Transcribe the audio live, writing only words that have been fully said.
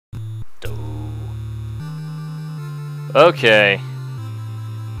Okay.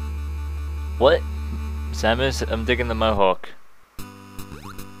 What? Samus, I'm digging the mohawk.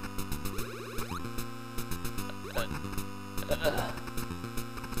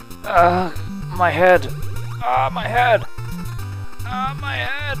 My head. My head. My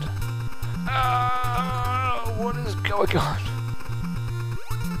head. What is going on?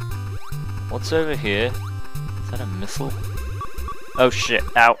 What's over here? Is that a missile? Oh shit.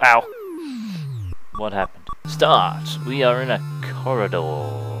 Ow, ow. What happened? Start! We are in a corridor,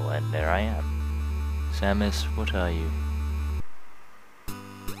 and there I am. Samus, what are you?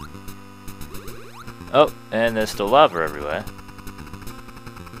 Oh, and there's still lava everywhere.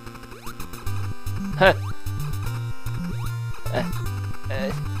 Huh.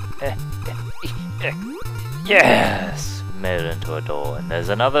 Yes! Made it into a door, and there's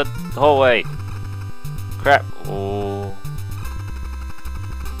another hallway. Crap. Oh.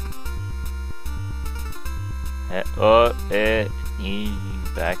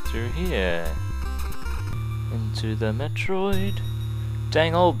 Back through here. Into the Metroid.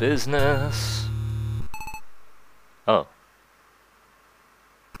 Dang old business. Oh.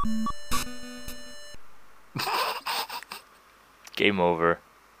 Game over.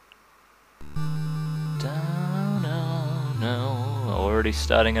 Down, no. Already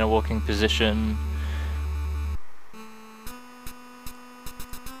starting in a walking position.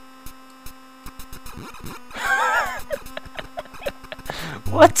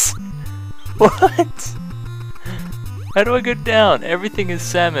 What? What? How do I go down? Everything is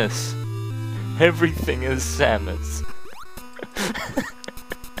Samus. Everything is Samus.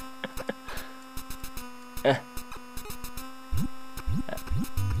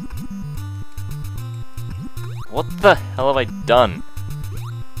 What the hell have I done?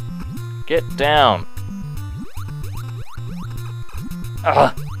 Get down.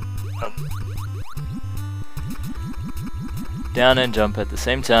 Ugh. Down and jump at the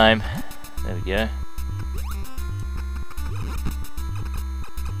same time. There we go.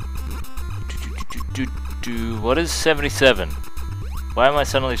 What is 77? Why am I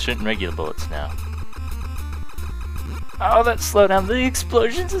suddenly shooting regular bullets now? Oh, that slowed down the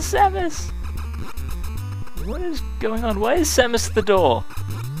explosions of Samus! What is going on? Why is Samus at the door?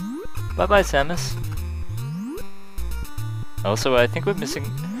 Bye bye, Samus. Also, I think we're missing...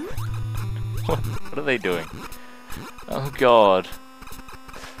 What are they doing? Oh god.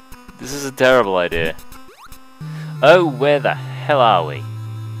 This is a terrible idea. Oh, where the hell are we?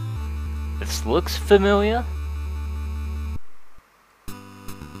 This looks familiar.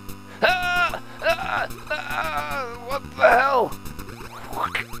 What the hell?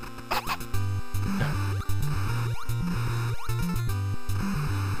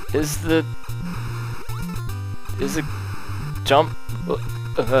 Is it jump?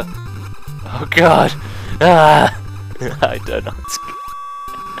 Oh god! I don't know.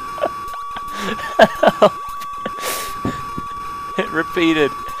 It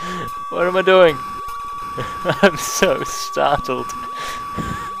repeated. What am I doing? I'm so startled.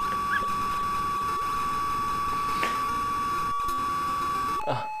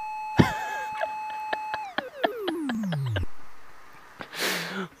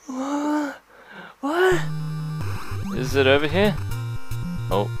 What? Is it over here?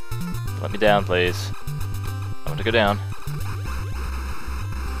 Oh, let me down, please. I want to go down.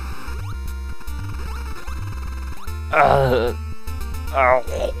 Oh,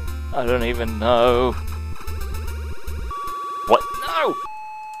 I don't even know. What? No!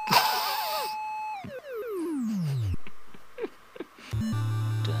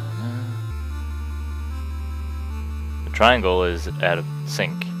 The triangle is out of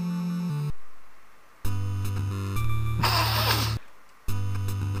sync.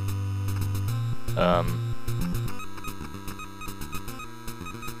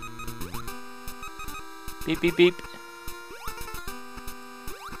 Beep beep beep.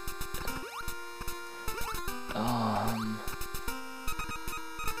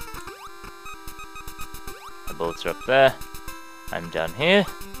 The bullets are up there. I'm down here.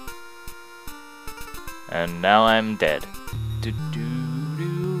 And now I'm dead.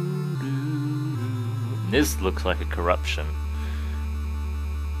 This looks like a corruption.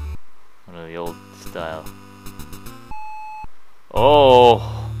 One of the old style.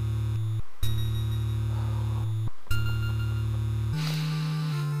 Oh!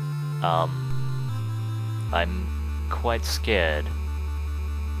 I'm quite scared.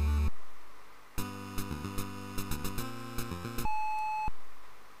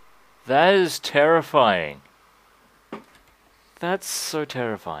 That is terrifying. That's so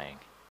terrifying.